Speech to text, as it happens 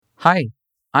Hi,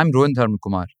 I'm Rohan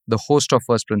Dharmakumar, the host of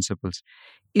First Principles.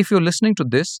 If you're listening to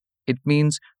this, it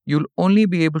means you'll only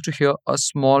be able to hear a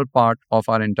small part of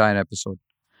our entire episode.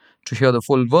 To hear the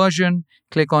full version,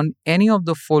 click on any of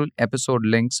the full episode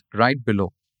links right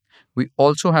below. We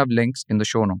also have links in the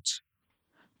show notes.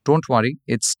 Don't worry,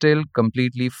 it's still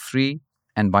completely free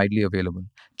and widely available,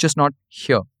 just not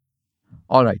here.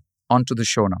 All right, on to the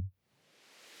show now.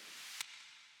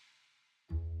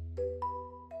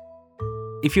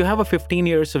 If you have a 15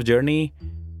 years of journey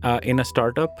in a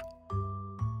startup,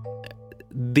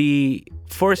 the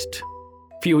first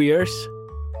few years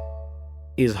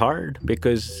is hard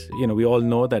because we all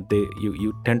know that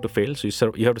you tend to fail,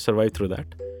 so you have to survive through that.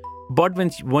 But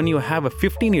when you have a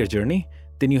 15-year journey,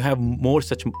 then you have more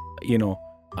such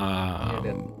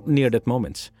near death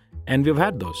moments, and we've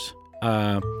had those.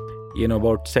 About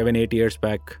 7-8 years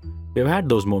back, we've had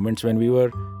those moments when we were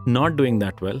not doing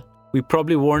that well. We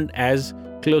probably weren't as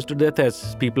close to death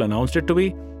as people announced it to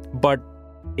be, but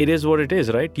it is what it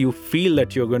is, right? You feel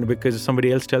that you're going to, because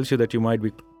somebody else tells you that you might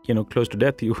be, close to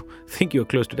death. You think you're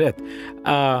close to death.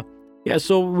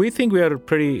 So we think we are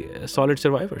pretty solid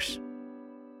survivors.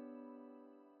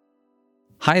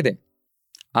 Hi there.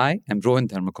 I am Rohan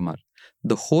Dharmakumar,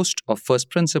 the host of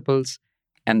First Principles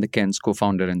and the Ken's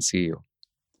co-founder and CEO.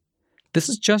 This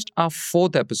is just our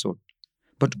 4th episode,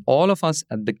 but all of us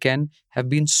at the Ken have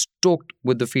been stoked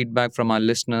with the feedback from our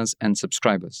listeners and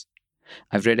subscribers.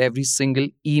 I've read every single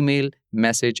email,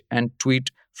 message, and tweet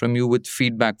from you with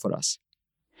feedback for us.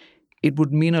 It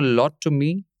would mean a lot to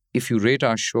me if you rate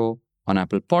our show on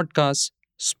Apple Podcasts,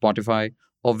 Spotify,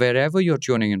 or wherever you're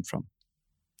tuning in from.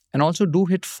 And also do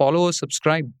hit follow or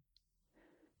subscribe.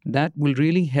 That will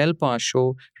really help our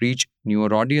show reach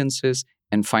newer audiences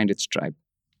and find its tribe.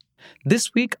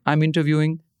 This week, I'm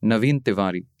interviewing Naveen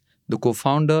Tewari, the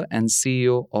co-founder and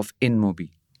CEO of InMobi.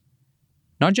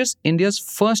 Not just India's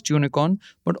first unicorn,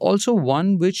 but also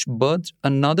one which birthed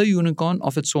another unicorn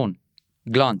of its own,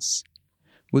 Glance.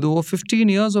 With over 15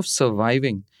 years of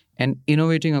surviving and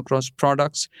innovating across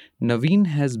products, Naveen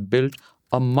has built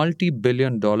a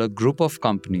multi-billion-dollar group of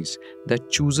companies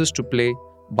that chooses to play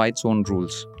by its own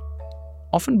rules,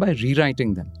 often by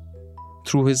rewriting them.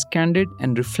 Through his candid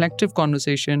and reflective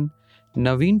conversation,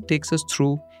 Naveen takes us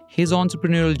through his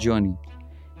entrepreneurial journey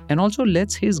and also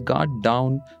lets his guard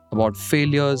down about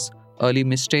failures, early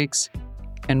mistakes,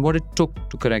 and what it took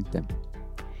to correct them.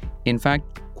 In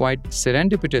fact, quite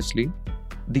serendipitously,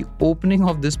 the opening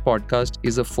of this podcast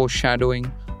is a foreshadowing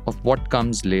of what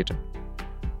comes later.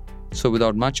 So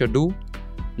without much ado,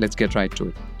 let's get right to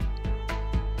it.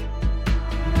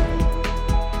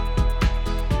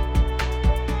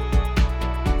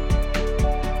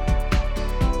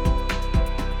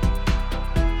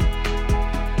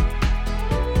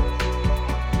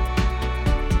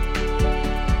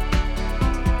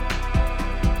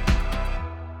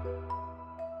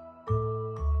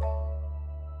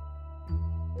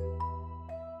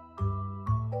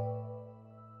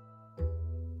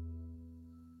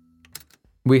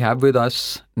 We have with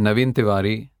us Naveen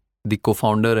Tewari, the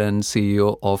co-founder and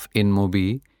CEO of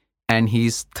InMobi, and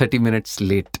he's 30 minutes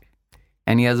late.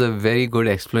 And he has a very good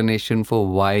explanation for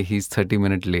why he's 30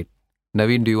 minutes late.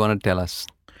 Naveen, do you want to tell us?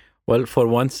 Well, for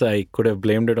once, I could have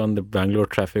blamed it on the Bangalore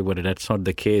traffic, but that's not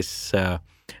the case.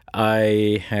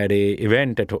 I had a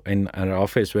event in our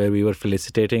office where we were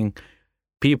felicitating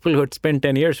people who had spent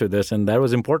 10 years with us, and that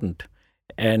was important.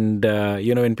 And,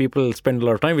 when people spend a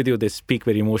lot of time with you, they speak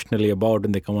very emotionally about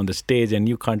and they come on the stage and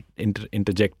you can't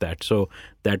interject that. So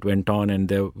that went on,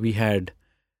 and we have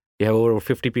over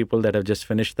 50 people that have just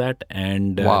finished that.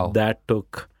 And Wow. that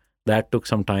took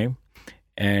some time.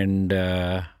 And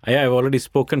I've already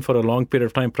spoken for a long period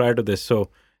of time prior to this. So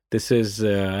this is,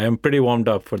 I'm pretty warmed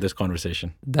up for this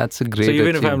conversation. That's a great So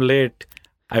even if achievement. I'm late,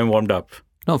 I'm warmed up.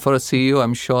 No, for a CEO,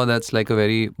 I'm sure that's like a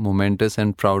very momentous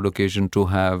and proud occasion to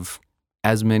have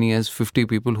as many as 50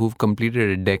 people who've completed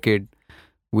a decade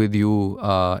with you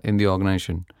in the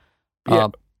organization. Yeah.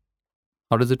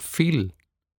 How does it feel?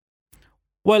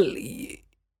 Well,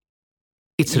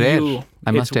 It's rare. I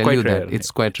must it's tell quite you rare. that.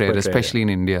 It's quite rare, quite rare, especially in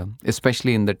India,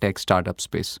 especially in the tech startup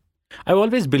space. I've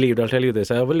always believed, I'll tell you this,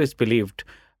 I've always believed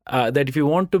that if you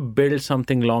want to build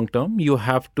something long term, you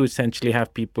have to essentially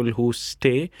have people who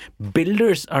stay.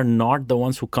 Builders are not the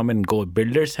ones who come and go.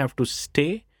 Builders have to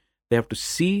stay, they have to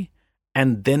see,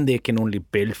 and then they can only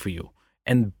build for you.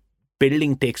 And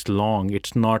building takes long.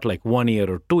 It's not like 1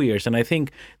 year or 2 years. And I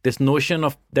think this notion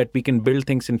of that we can build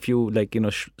things in few,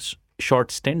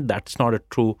 short stint, that's not a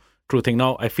true thing.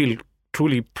 Now, I feel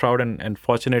truly proud and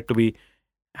fortunate to be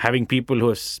having people who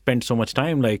have spent so much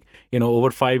time,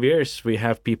 over 5 years, we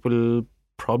have people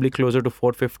probably closer to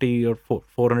 450 or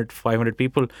 400, 500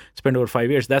 people spent over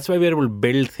 5 years. That's why we're able to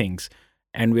build things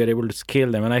and we're able to scale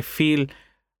them. And I feel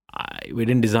we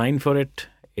didn't design for it.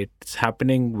 It's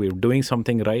happening. We're doing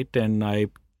something right. And I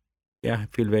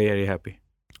feel very, very happy.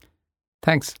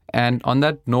 Thanks. And on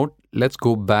that note, let's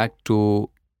go back to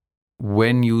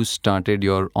when you started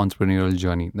your entrepreneurial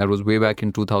journey. That was way back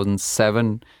in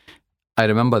 2007. I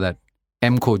remember that.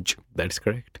 M-Coach. That's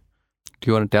correct. Do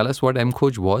you want to tell us what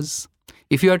M-Coach was?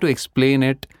 If you had to explain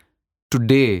it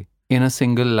today in a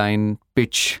single line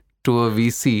pitch to a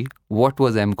VC, what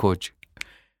was M-Coach?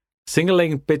 Single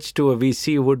line pitch to a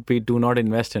VC would be do not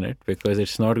invest in it because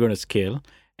it's not going to scale.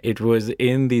 It was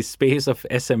in the space of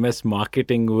SMS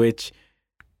marketing, which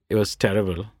it was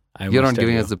terrible. You're not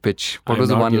giving us the pitch. What was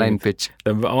the one-line pitch?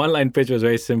 The one-line pitch was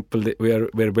very simple.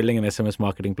 We're building an SMS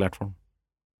marketing platform.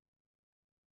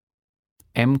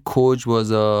 M-Coach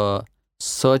was a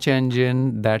search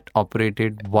engine that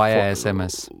operated via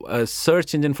SMS. A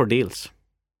search engine for deals.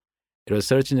 It was a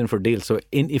search engine for deals. So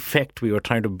in effect, we were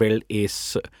trying to build a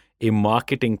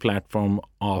marketing platform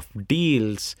of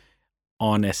deals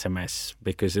on SMS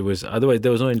because otherwise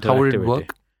there was no interactivity. How would it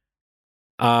work?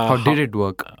 How did it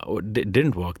work? It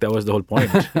didn't work. That was the whole point.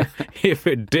 If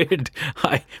it did,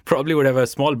 I probably would have a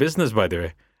small business, by the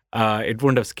way. It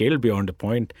wouldn't have scaled beyond the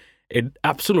point. It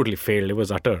absolutely failed. It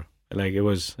was utter. Like it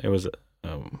was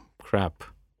crap.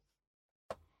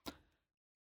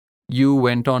 You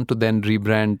went on to then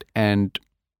rebrand and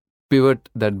pivot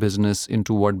that business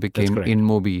into what became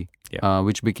InMobi,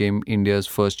 which became India's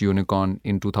first unicorn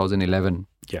in 2011.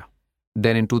 Yeah.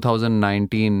 Then in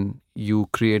 2019, you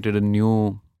created a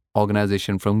new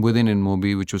organization from within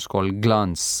InMobi, which was called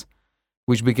Glance,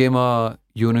 which became a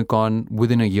unicorn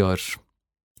within a year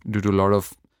due to a lot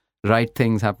of right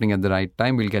things happening at the right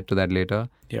time. We'll get to that later.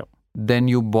 Yeah. Then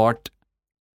you bought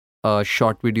a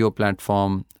short video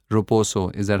platform,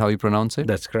 Roposo. Is that how you pronounce it?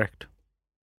 That's correct.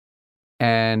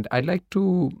 And I'd like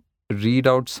to read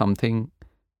out something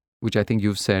which I think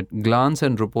you've said. Glance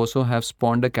and Roposo have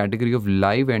spawned a category of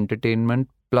live entertainment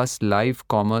plus live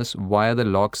commerce via the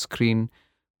lock screen,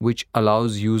 which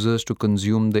allows users to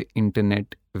consume the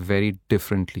internet very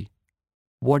differently.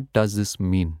 What does this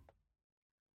mean?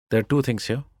 There are two things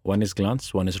here. One is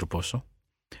Glance, one is Roposo.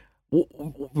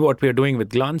 What we are doing with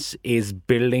Glance is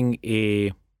building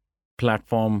a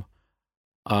platform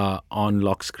on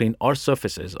lock screen or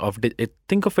surfaces.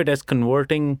 Think of it as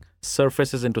converting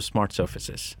surfaces into smart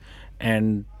surfaces.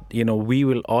 And, we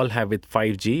will all have with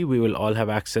 5G, we will all have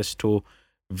access to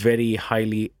very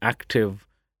highly active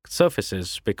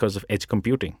surfaces because of edge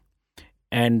computing.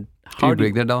 And Can you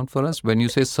break that down for us? When you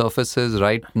say surfaces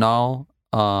right now,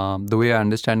 the way I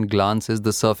understand Glance is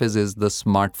the surface is the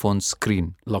smartphone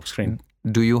screen. Lock screen.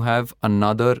 Do you have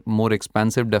another more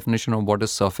expansive definition of what a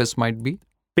surface might be?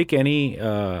 Pick any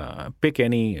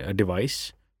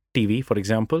device, TV, for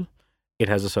example. It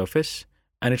has a surface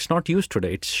and it's not used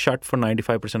today. It's shut for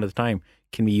 95% of the time.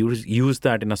 Can we use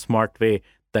that in a smart way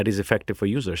that is effective for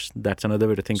users? That's another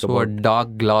way to think about it. So a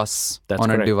dark glass on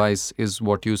correct. A device is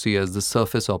what you see as the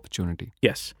surface opportunity.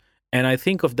 Yes. And I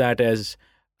think of that as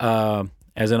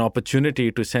an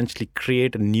opportunity to essentially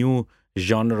create a new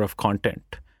genre of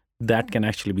content that can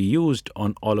actually be used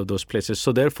on all of those places.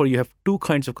 So therefore, you have two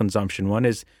kinds of consumption. One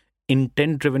is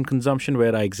intent-driven consumption,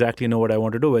 where I exactly know what I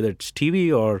want to do, whether it's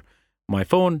TV or my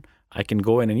phone. I can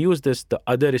go in and use this. The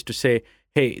other is to say,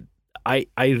 hey, I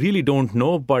really don't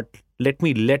know, but let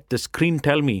the screen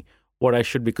tell me what I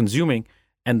should be consuming.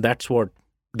 And that's what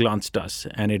Glance does.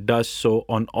 And it does so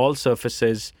on all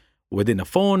surfaces within a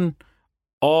phone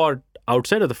or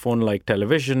outside of the phone, like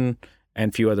television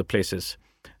and few other places.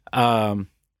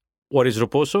 What is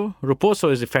Roposo? Roposo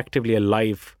is effectively a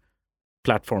live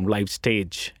platform, live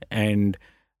stage. And,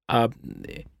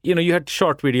 you had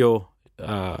short video,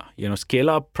 scale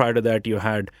up. Prior to that, you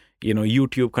had,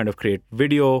 YouTube kind of create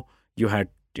video. You had,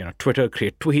 Twitter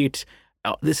create tweets.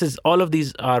 All of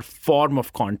these are form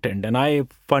of content. And I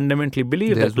fundamentally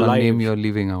believe There's that one live... name you're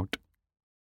leaving out.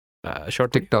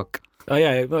 Short TikTok. Oh,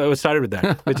 yeah, I started with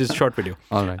that, which is short video.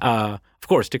 All right. Of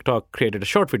course, TikTok created a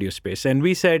short video space. And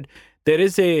we said there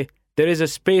is a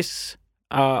space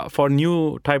for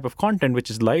new type of content, which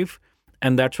is live.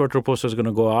 And that's what Roposo is going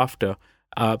to go after.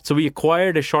 So we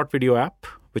acquired a short video app,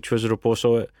 which was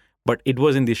Roposo, but it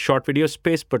was in the short video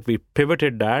space. But we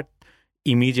pivoted that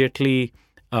immediately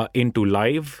into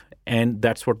live. And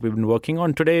that's what we've been working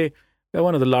on. Today, we're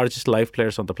one of the largest live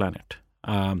players on the planet.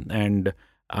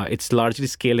 It's largely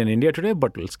scale in India today,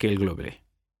 but will scale globally.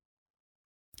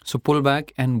 So pull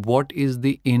back, and what is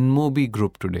the InMobi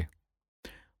group today?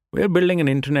 We're building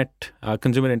an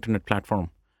consumer internet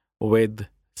platform with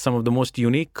some of the most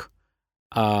unique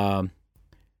uh,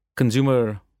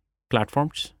 consumer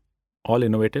platforms, all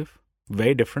innovative,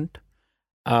 very different.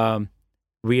 Um,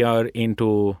 we are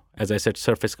into, as I said,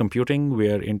 surface computing. We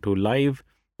are into live.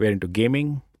 We are into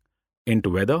gaming, into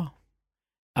weather,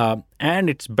 and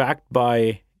it's backed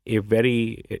by a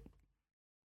very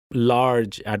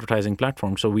large advertising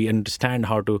platform. So we understand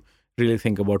how to really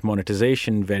think about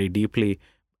monetization very deeply,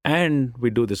 and we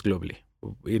do this globally.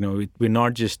 We're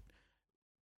not just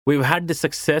we've had the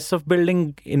success of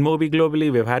building InMobi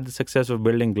globally. We've had the success of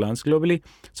building Glance globally.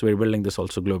 So we're building this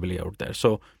also globally out there.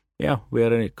 So yeah, we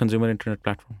are a consumer internet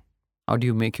platform. How do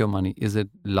you make your money? Is it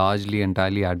largely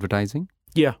entirely advertising?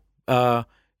 Yeah.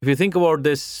 If you think about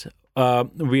this,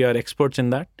 we are experts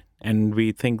in that. And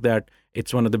we think that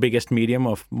it's one of the biggest medium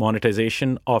of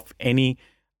monetization of any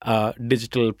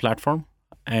digital platform.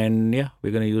 And yeah,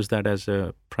 we're going to use that as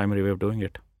a primary way of doing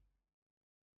it.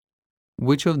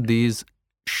 Which of these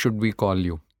should we call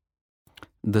you?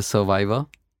 The survivor,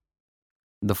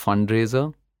 the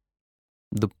fundraiser,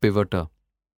 the pivoter?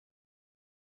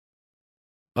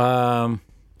 So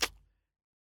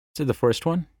the first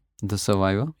one? The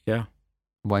survivor? Yeah.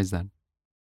 Why is that?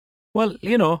 Well,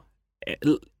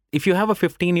 if you have a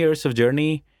 15 years of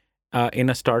journey in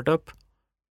a startup,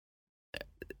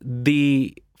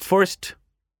 the first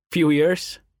few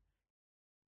years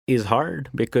is hard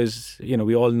because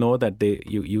we all know that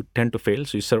you tend to fail,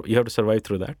 so you have to survive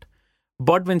through that.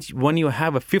 But when you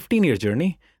have a 15-year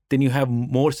journey, then you have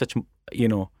more such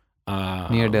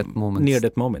Near death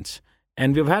moments.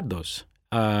 And we've had those.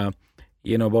 About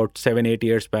 7-8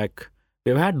 years back,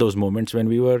 we've had those moments when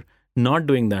we were not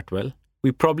doing that well.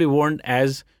 We probably weren't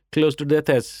as close to death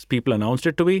as people announced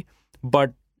it to be,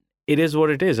 but it is what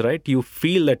it is, right? You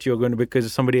feel that you're going to,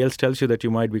 because somebody else tells you that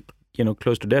you might be,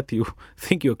 close to death. You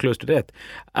think you're close to death.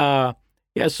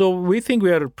 So we think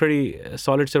we are pretty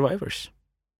solid survivors.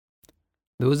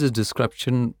 There was this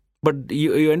description. But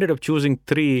you ended up choosing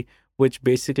 3, which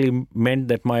basically meant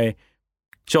that my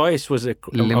choice was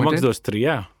amongst those 3,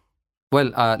 yeah.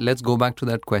 Well, let's go back to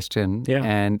that question. Yeah.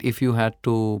 And if you had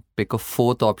to pick a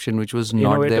 4th option, which was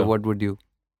not Innovator. there, what would you?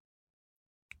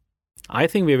 I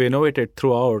think we've innovated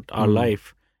throughout our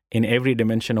life in every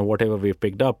dimension of whatever we've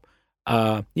picked up.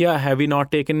 Have we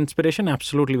not taken inspiration?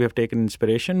 Absolutely, we have taken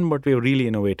inspiration, but we've really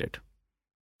innovated.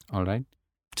 All right.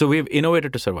 So we've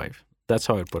innovated to survive. That's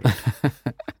how I put it.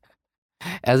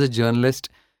 As a journalist,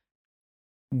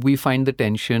 we find the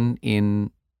tension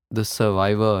in the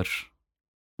survivor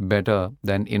better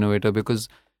than innovator, because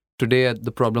today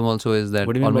the problem also is that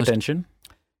What do you mean by tension?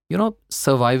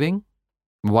 Surviving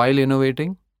while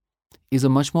innovating is a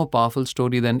much more powerful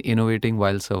story than innovating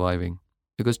while surviving.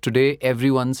 Because today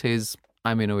everyone says,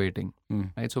 I'm innovating.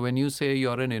 Right? So when you say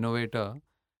you're an innovator,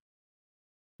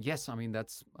 yes, I mean,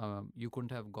 that's you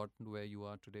couldn't have gotten to where you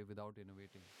are today without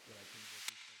innovating.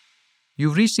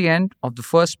 You've reached the end of the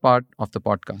first part of the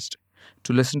podcast.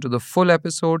 To listen to the full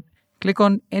episode, click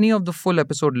on any of the full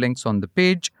episode links on the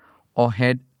page or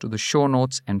head to the show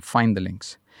notes and find the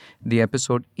links. The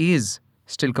episode is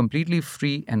still completely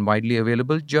free and widely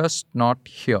available, just not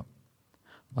here.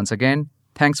 Once again,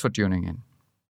 thanks for tuning in.